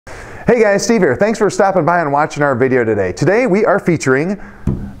Hey guys, Steve here. Thanks for stopping by and watching our video today. Today we are featuring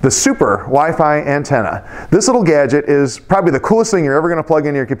the Super Wi-Fi antenna. This little gadget is probably the coolest thing you're ever going to plug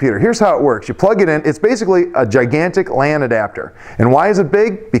into your computer. Here's how it works. You plug it in. It's basically a gigantic LAN adapter. And why is it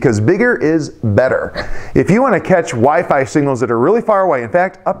big? Because bigger is better. If you want to catch Wi-Fi signals that are really far away, in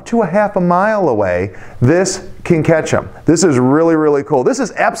fact up to a half a mile away, this can catch them. This is really, really cool. This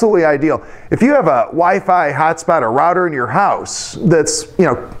is absolutely ideal. If you have a Wi-Fi hotspot or router in your house that's,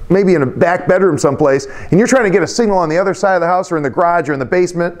 maybe in a back bedroom someplace, and you're trying to get a signal on the other side of the house or in the garage or in the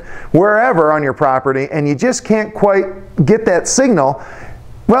basement, wherever on your property, and you just can't quite get that signal,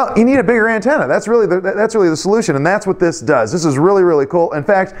 well, you need a bigger antenna. That's really the solution, and that's what this does. This is really, really cool. In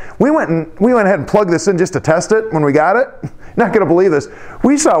fact, we went ahead and plugged this in just to test it when we got it. Not going to believe this.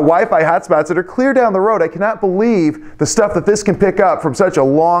 We saw Wi-Fi hotspots that are clear down the road. I cannot believe the stuff that this can pick up from such a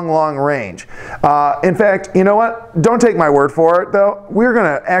long, long range. In fact, you know what? Don't take my word for it, though. We're going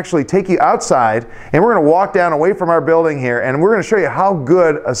to actually take you outside, and we're going to walk down away from our building here, and we're going to show you how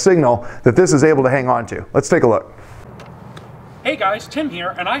good a signal that this is able to hang on to. Let's take a look. Hey guys, Tim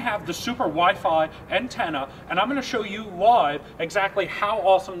here, and I have the Super Wi-Fi antenna, and I'm going to show you live exactly how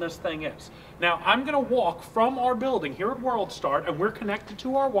awesome this thing is. Now, I'm going to walk from our building here at WorldStart, and we're connected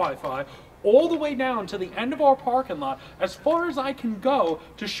to our Wi-Fi, all the way down to the end of our parking lot, as far as I can go,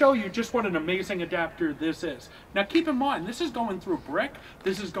 to show you just what an amazing adapter this is. Now keep in mind, this is going through brick,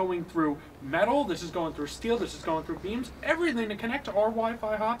 this is going through metal, this is going through steel, this is going through beams, everything to connect to our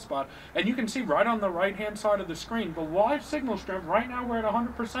Wi-Fi hotspot. And you can see right on the right hand side of the screen, the live signal strength. Right now we're at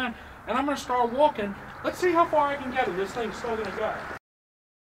 100%, and I'm going to start walking. Let's see how far I can get, and this thing's still going to go.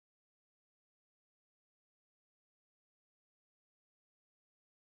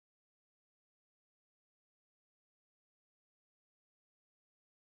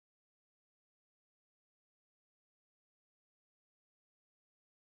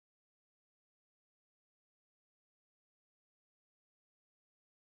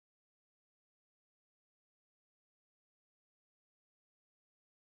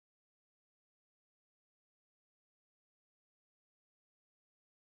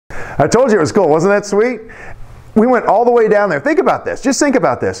 I told you it was cool. Wasn't that sweet? We went all the way down there. Think about this. Just think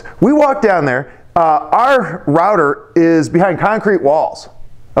about this. We walked down there. Our router is behind concrete walls.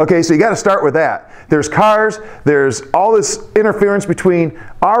 Okay, so you got to start with that. There's cars, there's all this interference between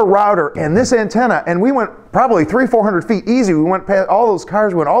our router and this antenna, and we went probably 300-400 feet easy. We went past all those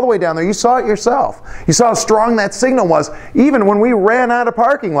cars, we went all the way down there. You saw it yourself. You saw how strong that signal was, even when we ran out of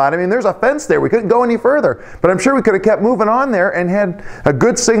parking lot. I mean, there's a fence there. We couldn't go any further, but I'm sure we could have kept moving on there and had a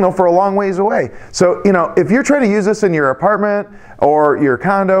good signal for a long ways away. So, if you're trying to use this in your apartment or your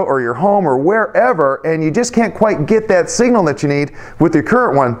condo or your home or wherever, and you just can't quite get that signal that you need with your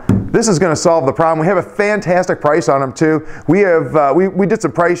current one, this is going to solve the problem. We have a fantastic price on them too. We have we did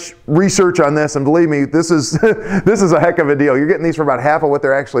some price research on this, and believe me, this is this is a heck of a deal. You're getting these for about half of what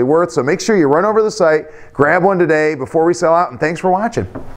they're actually worth. So make sure you run over the site, grab one today before we sell out, and thanks for watching.